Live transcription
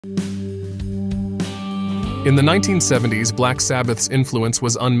In the 1970s, Black Sabbath's influence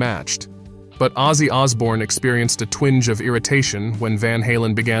was unmatched, but Ozzy Osbourne experienced a twinge of irritation when Van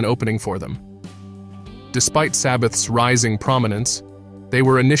Halen began opening for them. Despite Sabbath's rising prominence, they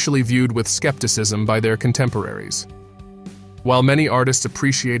were initially viewed with skepticism by their contemporaries. While many artists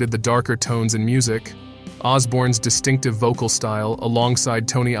appreciated the darker tones in music, Osbourne's distinctive vocal style, alongside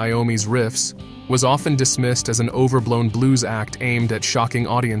Tony Iommi's riffs, was often dismissed as an overblown blues act aimed at shocking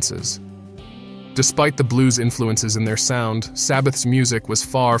audiences. Despite the blues influences in their sound, Sabbath's music was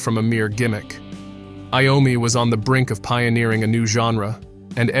far from a mere gimmick. Iommi was on the brink of pioneering a new genre,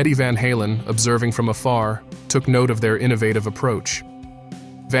 and Eddie Van Halen, observing from afar, took note of their innovative approach.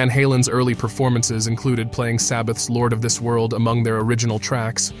 Van Halen's early performances included playing Sabbath's Lord of This World among their original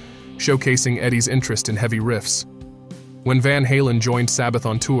tracks, showcasing Eddie's interest in heavy riffs. When Van Halen joined Sabbath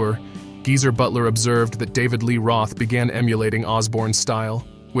on tour, Geezer Butler observed that David Lee Roth began emulating Osbourne's style,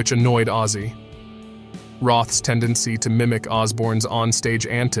 which annoyed Ozzy. Roth's tendency to mimic Osbourne's on-stage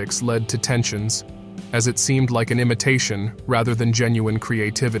antics led to tensions, as it seemed like an imitation rather than genuine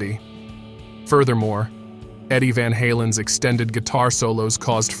creativity. Furthermore, Eddie Van Halen's extended guitar solos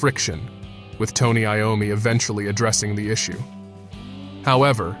caused friction, with Tony Iommi eventually addressing the issue.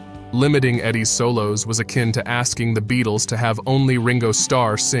 However, limiting Eddie's solos was akin to asking the Beatles to have only Ringo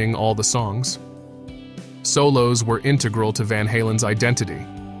Starr sing all the songs. Solos were integral to Van Halen's identity,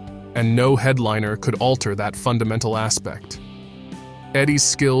 and no headliner could alter that fundamental aspect. Eddie's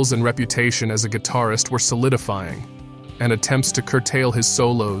skills and reputation as a guitarist were solidifying, and attempts to curtail his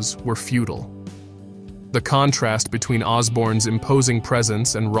solos were futile. The contrast between Osbourne's imposing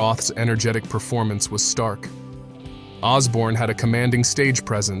presence and Roth's energetic performance was stark. Osbourne had a commanding stage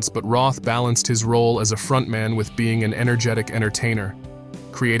presence, but Roth balanced his role as a frontman with being an energetic entertainer,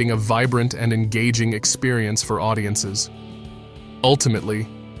 creating a vibrant and engaging experience for audiences. Ultimately,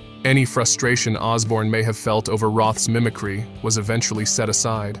 any frustration Osbourne may have felt over Roth's mimicry was eventually set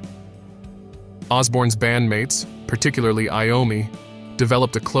aside. Osbourne's bandmates, particularly Iommi,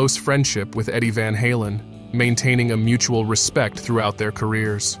 developed a close friendship with Eddie Van Halen, maintaining a mutual respect throughout their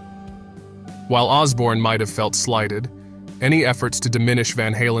careers. While Osbourne might have felt slighted, any efforts to diminish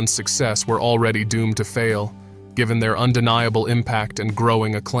Van Halen's success were already doomed to fail, given their undeniable impact and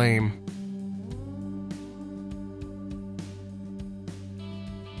growing acclaim.